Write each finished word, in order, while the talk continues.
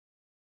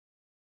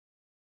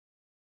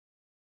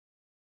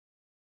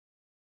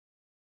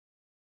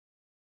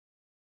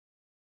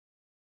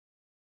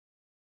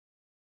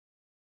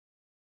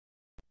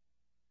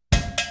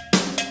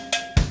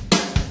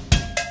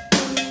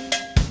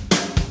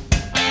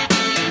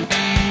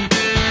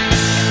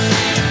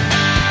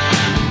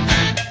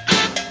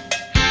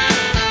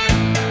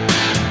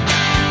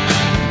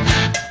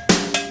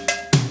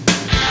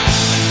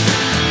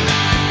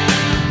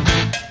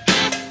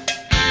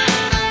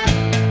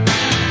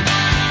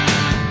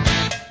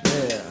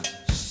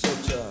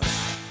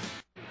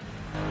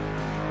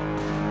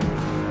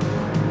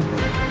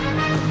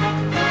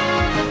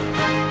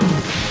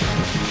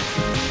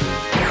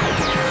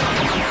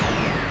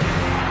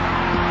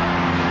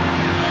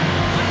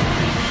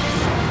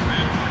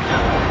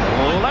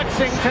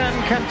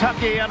Lexington,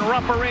 Kentucky, and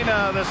Rupp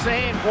Arena, the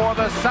scene for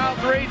the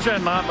South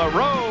region on the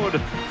road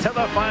to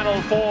the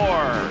Final Four.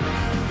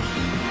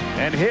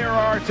 And here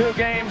are two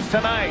games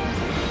tonight.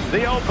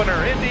 The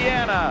opener,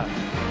 Indiana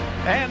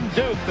and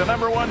Duke, the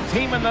 #1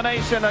 team in the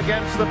nation,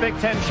 against the Big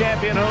Ten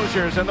champion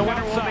Hoosiers. And the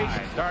winner will be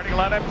starting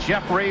lineup: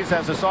 Jeffries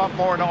as a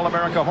sophomore and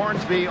All-America,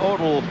 Hornsby,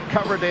 Odell,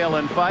 Coverdale,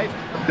 and Fife.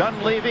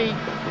 Dunleavy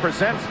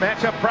presents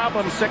matchup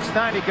problems.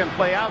 6'9", he can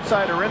play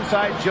outside or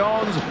inside.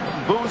 Jones,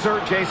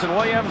 Boozer, Jason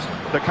Williams.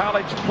 The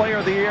college player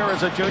of the year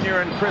is a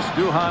junior, and Chris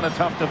Duhan, a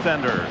tough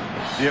defender.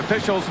 The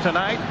officials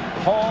tonight: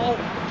 Hall,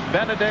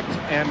 Benedict,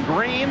 and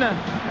Green.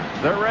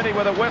 They're ready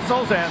with the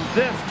whistles, and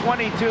this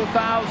 22,000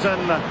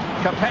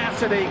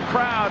 capacity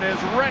crowd is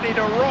ready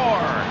to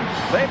roar.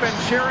 They've been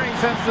cheering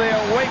since they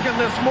awakened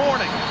this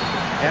morning,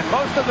 and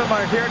most of them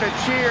are here to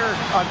cheer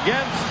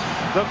against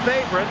the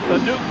favorite,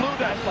 the Duke Blue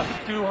Devils.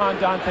 Duhan,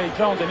 Dante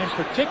Jones, and in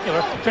particular,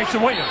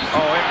 Jason Williams.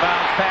 Oh, it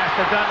bounced past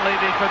to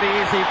Dunleavy for the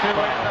easy two.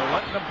 They're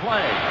letting them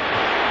play.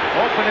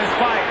 Open his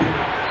fight.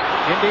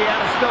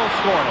 Indiana still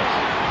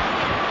scoreless.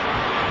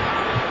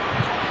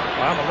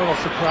 I'm a little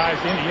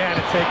surprised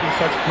Indiana taking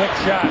such quick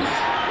shots.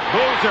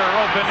 Boozer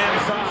open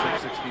inside.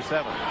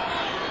 67.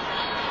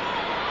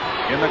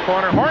 In the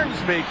corner,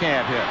 Hornsby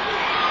can't hit.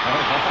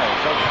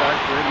 Tough start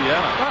for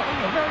Indiana.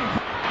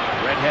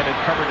 Red-headed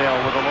Coverdale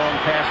with a long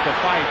pass to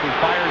Fife, who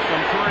fires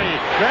from three.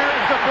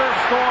 There's the first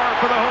score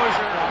for the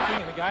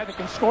Hoosiers. And the guy that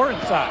can score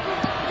inside.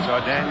 So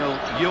Daniel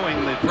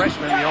Ewing, the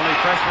freshman, the only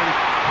freshman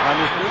on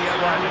this new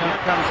line.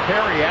 Here comes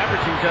Perry,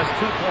 averaging just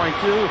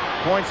 2.2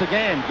 points a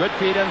game. Good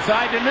feed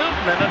inside to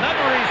Newton, and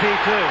another easy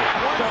two.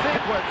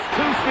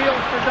 Two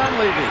steals for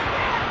Dunleavy.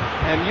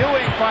 And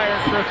Ewing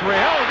fires for three.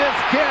 Oh, this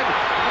kid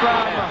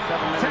from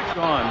 7 minutes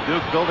gone.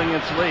 Duke building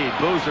its lead.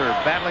 Boozer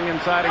battling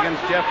inside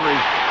against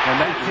Jeffries.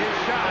 And that's his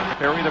shot.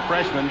 Perry, the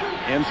freshman,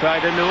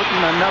 inside to Newton.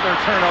 Another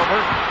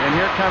turnover. And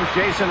here comes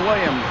Jason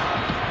Williams.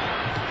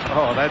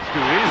 Oh, that's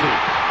too easy.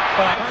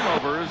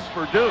 Turnovers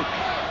for Duke.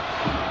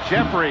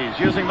 Jeffries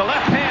using the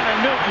left hand, and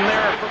Newton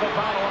there for the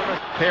foul on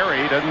it.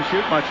 Perry doesn't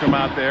shoot much from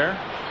out there.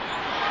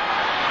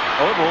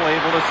 Odell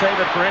able to save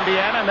it for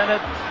Indiana, and then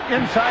it's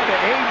inside to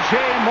A.J.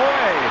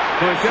 Moy,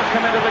 who has just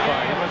come into the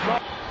game.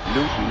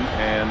 Newton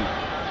and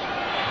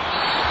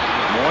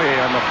Moy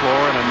on the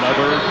floor, and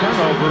another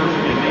turnover,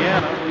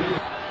 Indiana.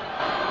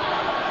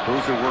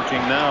 Boozer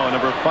working now,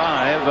 number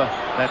 5.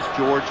 That's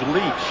George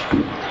Leach.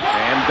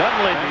 And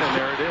Dunleavy, and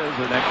there it is,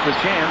 an extra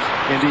chance.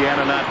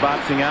 Indiana not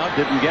boxing out,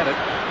 didn't get it.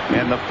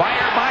 And the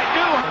fire by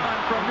Duhan.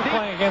 From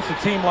playing against a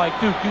team like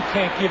Duke, you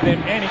can't give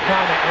them any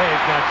kind of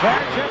edge. Now,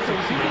 Jack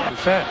Jeffries,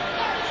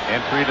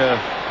 entry to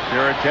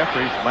Jared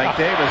Jeffries. Mike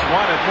Davis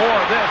wanted more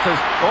of this as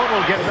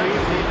Odell gets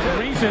the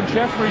reason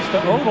Jeffries to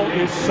Odell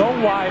is so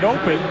wide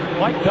open.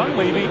 Mike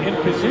Dunleavy in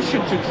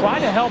position to try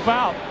to help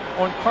out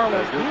on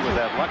Carlos Duke with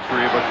that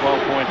luxury of a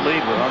 12-point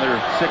lead with under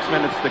 6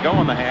 minutes to go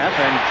in the half.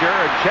 And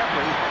Jared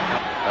Jeffries,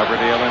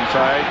 Coverdale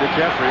inside to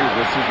Jeffries.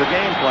 This is the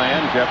game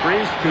plan.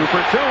 Jeffries 2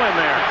 for 2 in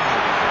there.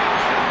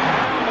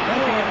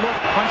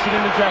 Punch it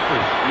into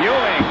Jeffries.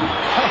 Ewing.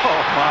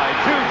 Oh my,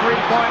 2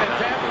 3-point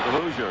attempts for the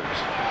Hoosiers.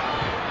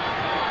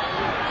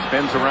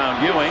 Spins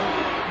around Ewing.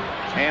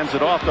 Hands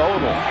it off to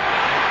Odell.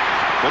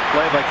 Good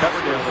play by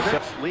Coverdale.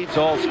 Leads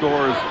all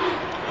scorers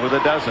with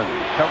a dozen.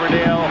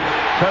 Coverdale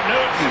to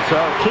Newton.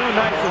 So 2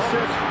 nice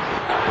assists.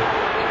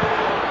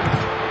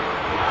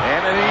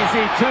 And an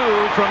easy 2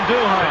 from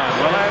Duhan.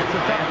 Well, that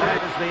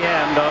is the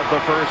end of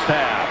the first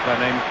half.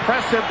 An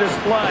impressive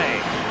display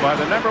by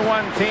the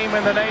 #1 team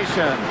in the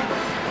nation.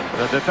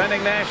 The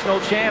defending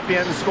national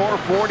champions score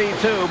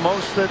 42,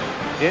 most that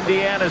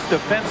Indiana's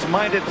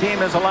defense-minded team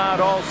has allowed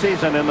all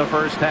season in the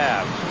first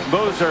half.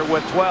 Boozer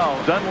with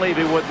 12,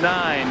 Dunleavy with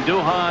 9,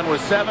 Duhan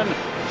with 7.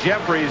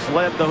 Jeffries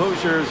led the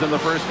Hoosiers in the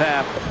first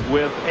half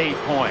with 8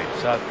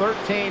 points. A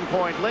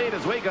 13-point lead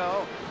as we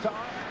go.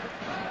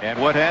 And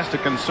what has to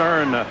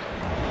concern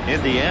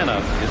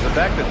Indiana is the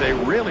fact that they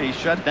really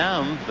shut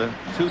down the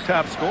 2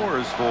 top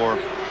scorers for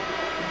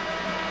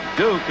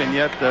Duke, and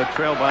yet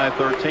trail by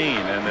 13,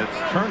 and it's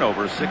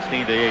turnover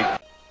 16-8.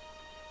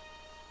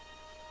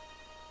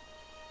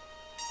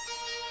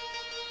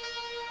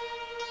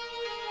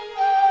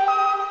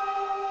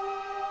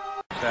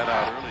 Set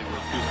out early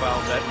with 2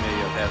 fouls. That may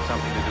have had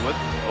something to do with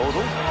it.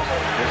 Odell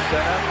is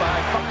set up by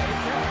Fife.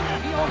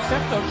 He won't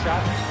accept those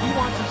shots. He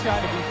wants his guy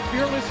to be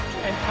fearless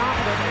and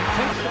confident and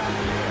take shots.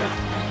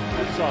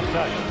 Good soft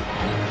touch.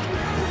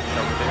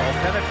 Coverdale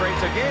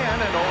penetrates again,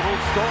 and Odell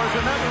scores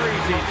another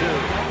easy 2.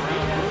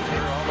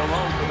 All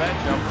alone for that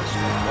jumper.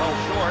 Well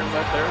short,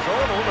 but there's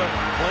Odell to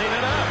clean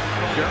it up.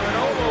 Jared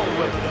Odell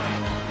with it.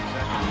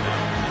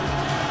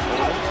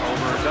 Odell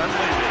over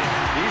Dunleavy.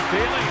 He's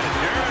feeling it.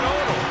 Jared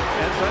Odell.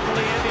 And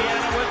suddenly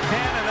Indiana with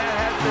 10, and that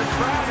has this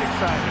crowd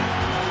excited.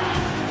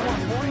 4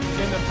 points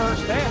in the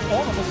first half.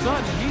 All of a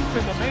sudden, he's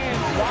been the man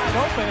wide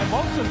open, and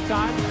most of the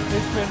time,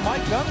 it's been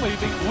Mike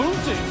Dunleavy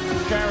losing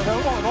Jared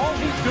Odell, and all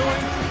he's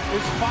doing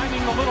is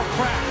finding a little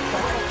crack.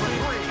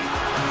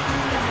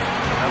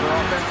 Another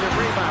offensive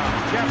rebound.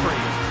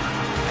 Jeffries.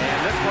 And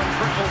this one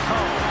trickles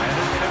home. And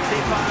it's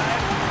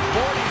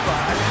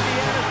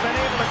Indiana's been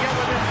able to get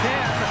within 10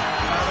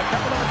 on a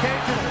couple of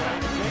occasions.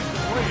 Jason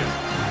Williams.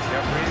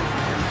 Jeffries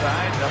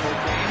inside, double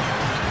team.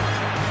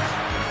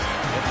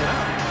 It's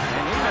out.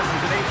 And he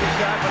misses an easy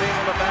shot, but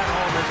able to bat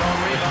home his own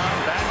rebound.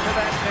 Back to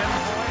that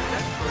 10-point.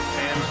 Expert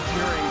fans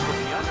cheering for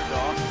the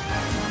underdog.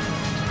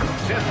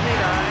 59-51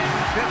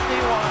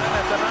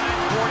 at the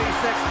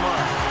 9:46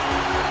 mark.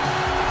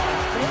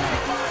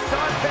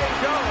 Dante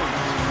Jones.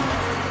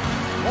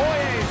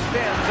 Moye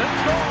spins and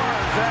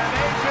scores, and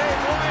A.J.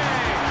 Moye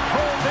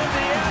holds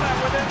Indiana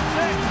within 6,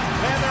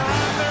 and they're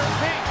on their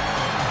feet.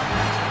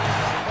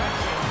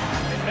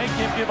 And make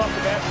him give up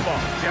the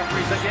basketball.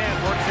 Jeffries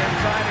again works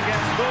inside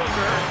against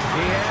Boozer.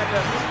 He had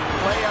to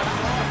play up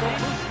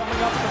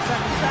Coming up with the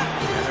second shot.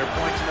 and they're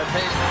points in the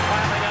pace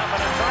piling up,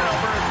 and a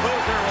turnover is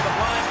Boozer with a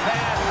blind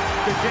pass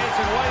to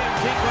Jason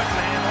Williams. He couldn't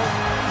handle.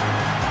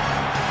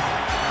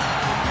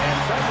 And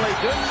suddenly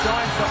Duke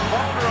showing some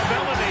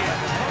vulnerability.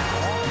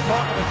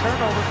 Talk of the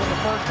turnovers in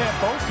the first half.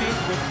 Both teams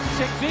with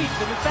 6 each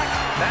in the second.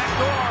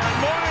 Backdoor, and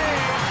Moye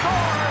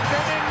scores,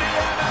 and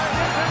Indiana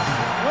isn't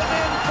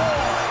within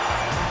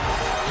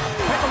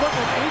 4. Take a look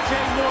at A.J.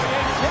 Moye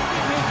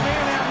taking his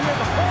man out here.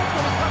 The ball's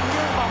going to come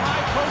here in the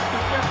high post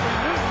to Jeffrey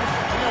Newton.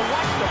 And you'll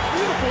watch the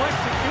beautiful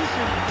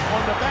execution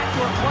on the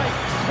backdoor play,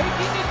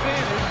 taking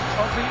advantage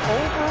of the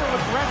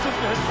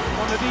over-aggressiveness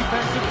on the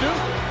defensive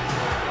Duke.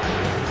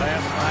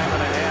 Last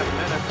 5.5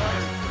 minutes.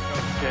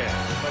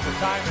 So the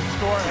time and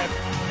score had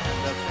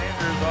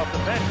Sanders off the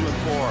bench with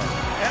 4.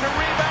 And a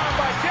rebound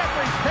by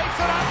Jeffries. Takes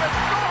it up and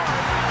scores.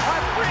 A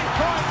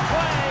 3-point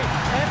play.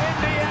 And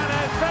Indiana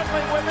is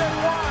suddenly within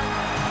 1.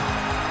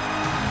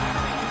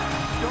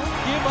 don't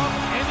give up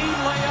any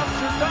layups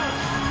or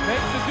dunks.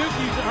 Make the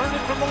Dukies earn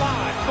it from the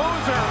line.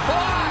 Boozer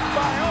blocked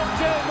by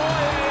O.J.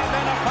 Moye, and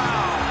then a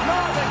foul. No,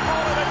 they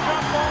call it a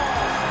jump ball.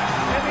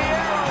 And the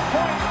arrow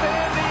points to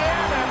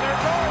Indiana, and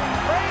they're going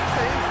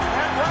crazy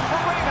at Rupp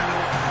Arena.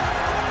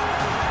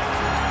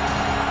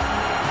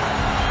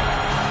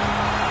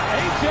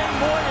 A.J.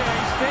 Moye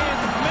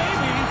stands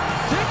maybe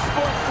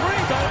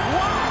 6'3", but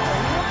wow!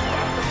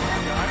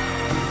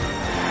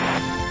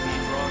 He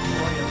draws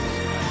Williams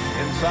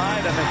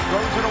inside and then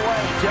throws it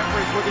away.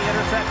 Jeffries with the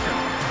interception.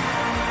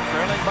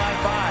 Trailing by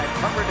 5.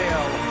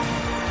 Coverdale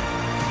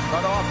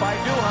cut off by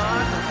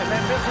Duhan, and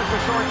then this is the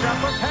short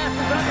jumper.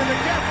 Passes under to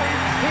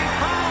Jeffries. He's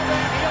fouled,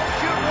 and he'll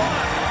shoot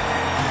one.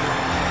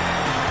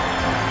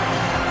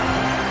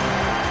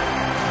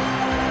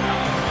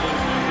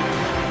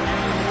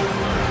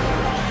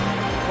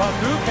 Well,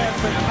 Duke has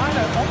been kind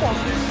of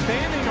almost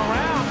standing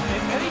around,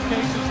 in many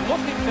cases,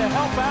 looking to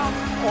help out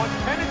on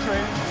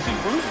penetrating. You see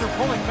Boozer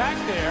pulling back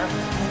there.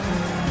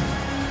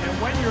 And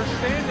when you're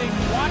standing,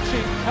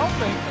 watching,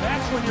 helping,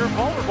 that's when you're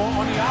vulnerable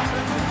on the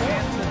offensive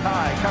end. The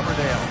tie,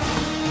 Coverdale.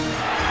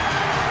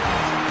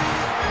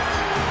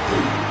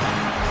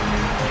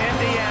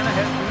 Indiana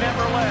has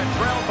never led.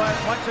 Trailed by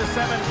as much as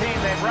 17.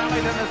 They've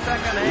rallied in the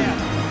second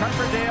half.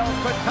 Coverdale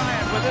could tie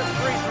it with this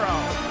free throw.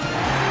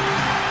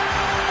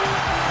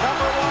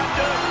 Number 1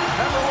 Duke,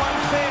 number 1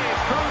 seed,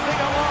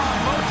 cruising along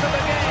most of the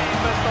game,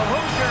 but the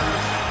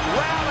Hoosiers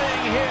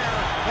rallying here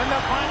in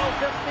the final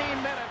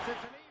 15 minutes.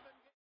 It's an even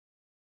game.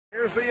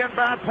 Here's the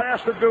inbound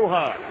pass to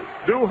Duhan.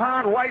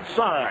 Duhan right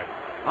side.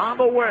 On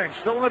the wing,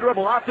 still in the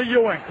dribble, out to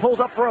Ewing.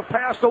 Pulls up for a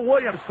pass to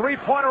Williams.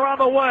 Three-pointer on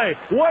the way.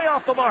 Way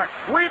off the mark.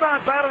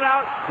 Rebound batted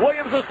out.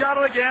 Williams has got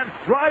it again.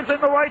 Drives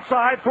in the right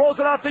side. Throws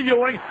it out to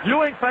Ewing.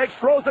 Ewing fakes.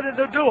 Throws it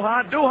into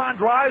Duhan. Duhan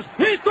drives.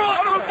 He throws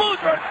it to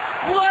Boozer.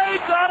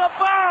 Blades out of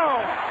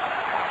bounds.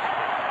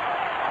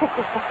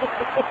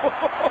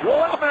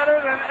 1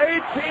 minute and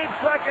 18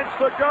 seconds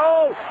to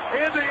go.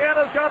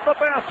 Indiana's got the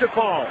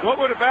basketball. What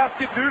would a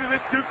basket do to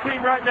this Duke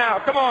team right now?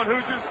 Come on,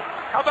 Hoosiers.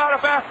 How about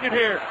a basket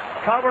here?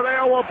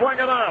 Coverdale will bring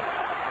it up.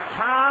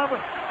 Tom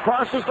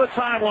crosses the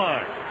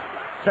timeline.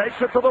 Takes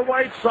it to the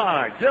right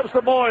side. Gives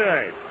to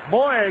Moye.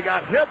 Moye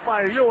got hit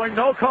by Ewing.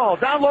 No call.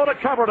 Down low to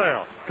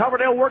Coverdale.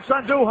 Coverdale works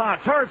on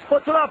Duhan. Turns,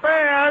 puts it up,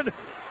 and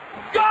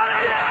got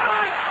it!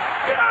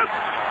 Yes!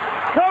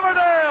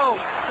 Coverdale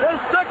is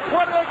 6th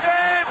win of the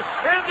game.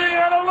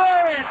 Indiana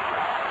leads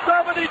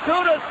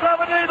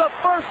 72-70. The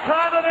first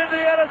time that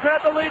Indiana's had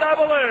the lead, I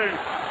believe.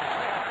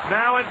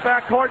 Now in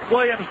backcourt,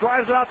 Williams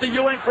drives it out to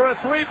Ewing for a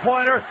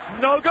three-pointer.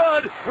 No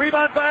good.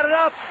 Rebound batted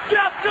up.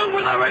 Jeff Duke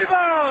with a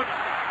rebound.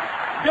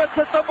 Gets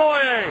it to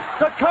Moye.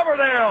 To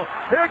Coverdale.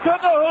 Here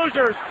come the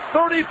Hoosiers.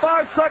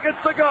 35 seconds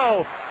to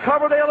go.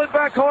 Coverdale in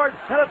backcourt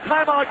and a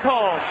timeout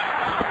call.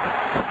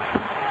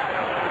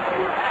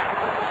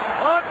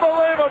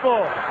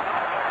 Unbelievable.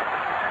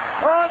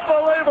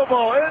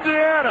 Unbelievable.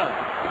 Indiana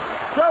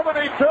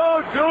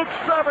 72, Duke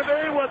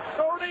 70 with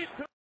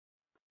 32.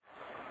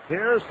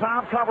 Here's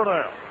Tom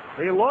Coverdale.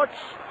 He looks,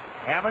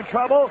 having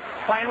trouble.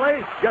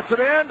 Finally, gets it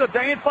in to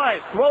Dane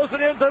Fife. Throws it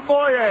into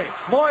Moye.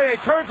 Moye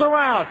turns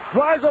around,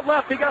 drives it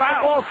left. He got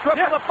the ball stripped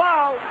for the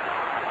foul.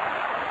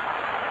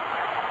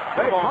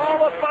 They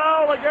call a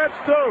foul against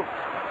Duke.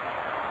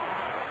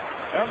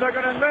 And they're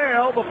going to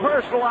nail the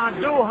personal on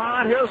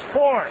Duhan, his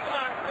fourth.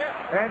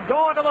 And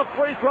going to the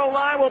free throw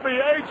line will be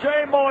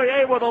A.J.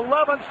 Moye with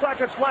 11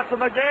 seconds left in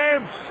the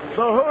game.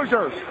 The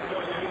Hoosiers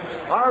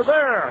are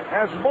there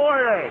as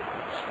Moye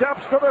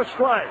steps to the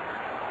strike.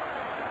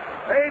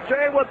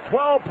 A.J. with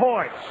 12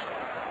 points.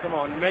 Come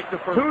on, make the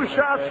first. Two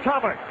shots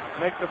coming.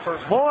 Make the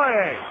first.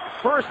 Moye,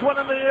 first one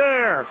in the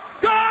air.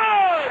 Good!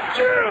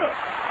 Yeah!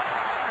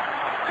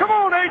 Come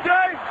on,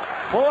 A.J.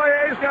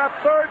 Moye's got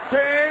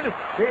 13.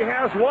 He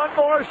has one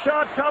more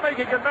shot coming.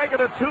 He can make it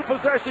a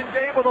two-possession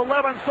game with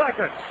 11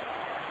 seconds.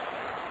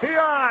 He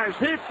eyes,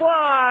 he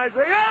flies,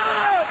 Moye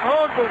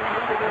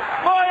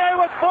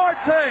with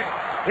 14.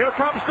 Here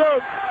comes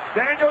Duke.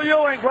 Daniel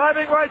Ewing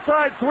driving right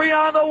side, three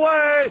on the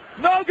way.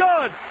 No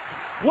good.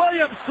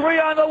 Williams, three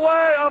on the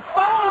way. A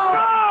foul!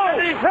 No!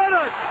 And he hit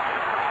it.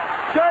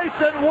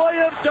 Jason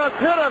Williams just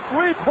hit a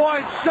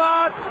three-point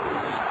shot.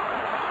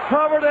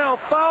 Coverdale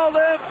fouled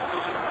him,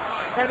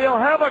 and he'll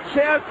have a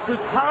chance to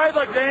tie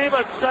the game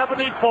at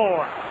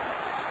 74.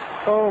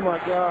 Oh my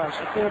gosh,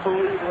 I can't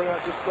believe what I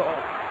just saw.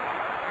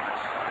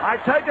 I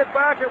take it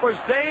back, it was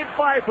Dane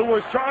Fife who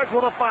was charged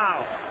with a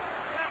foul.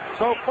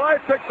 So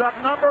Fife picks up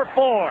number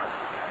 4.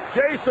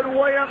 Jason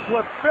Williams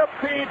with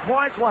 15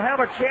 points will have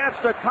a chance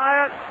to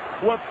tie it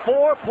with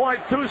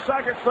 4.2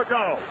 seconds to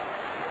go.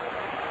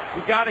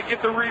 You got to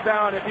get the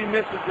rebound if he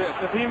misses this.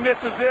 If he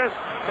misses this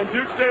and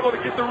Duke's able to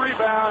get the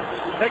rebound,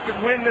 they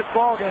can win this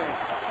ball game.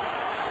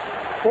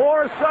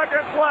 4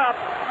 seconds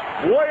left.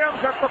 Williams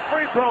at the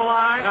free throw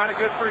line. Not a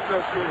good free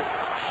throw shooter.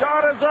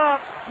 Shot is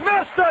up.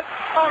 Missed it.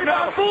 Oh,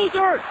 no.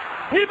 Boozer.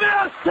 He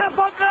missed. Step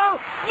up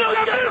now. No,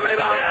 get the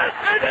rebound.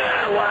 And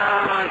it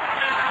won.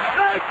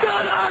 They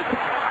got it.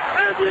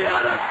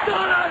 Indiana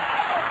got it.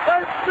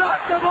 They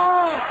knocked them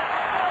off.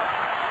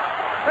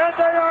 And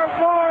they are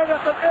roaring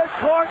at the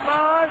midcourt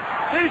line.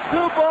 These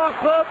two ball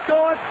clubs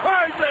going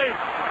crazy.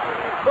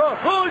 The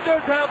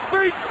Hoosiers have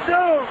beat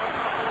Duke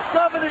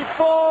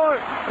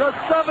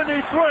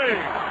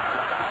 74-73.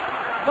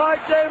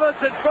 Mike Davis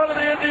in front of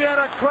the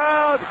Indiana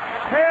crowd,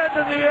 hands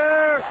in the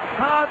air,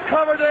 on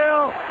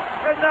Coverdale,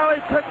 and now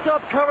he picks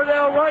up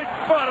Coverdale right in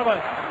front of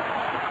us.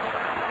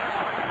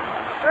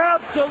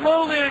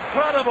 Absolutely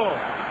incredible.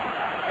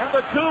 And the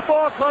two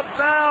ball clubs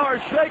now are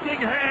shaking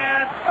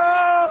hands.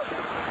 Oh!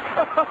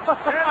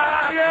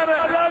 Indiana,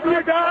 I love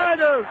you, Dad.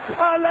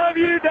 I love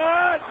you,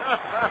 Dad.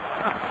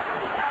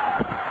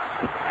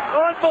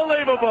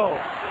 Unbelievable.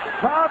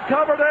 Tom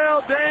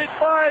Coverdale, Dane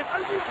Fife.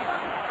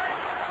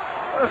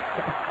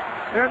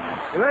 And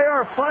they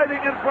are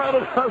fighting in front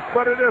of us,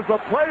 but it is a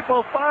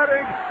playful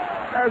fighting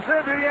as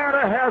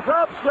Indiana has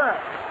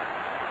upset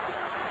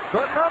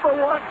the number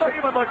 1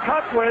 team in the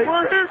country.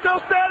 We're here till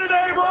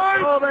Saturday,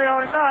 boys. Oh, they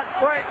are not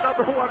ranked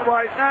number 1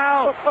 right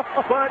now,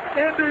 but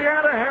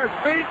Indiana has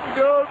beaten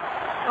Duke.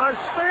 A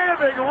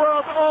standing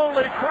room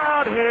only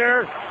crowd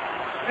here.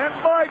 And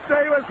Mike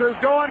Davis is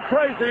going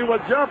crazy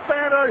with Jeff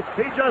Banner.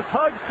 He just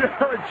hugs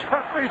Jared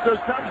Jeffries as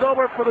comes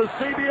over for the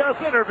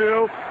CBS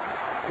interview.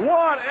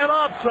 What an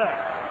upset.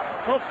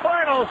 The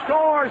final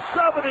score,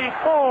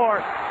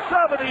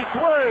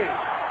 74-73.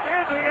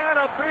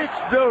 Indiana beats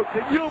Duke.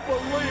 Can you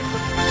believe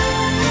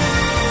it?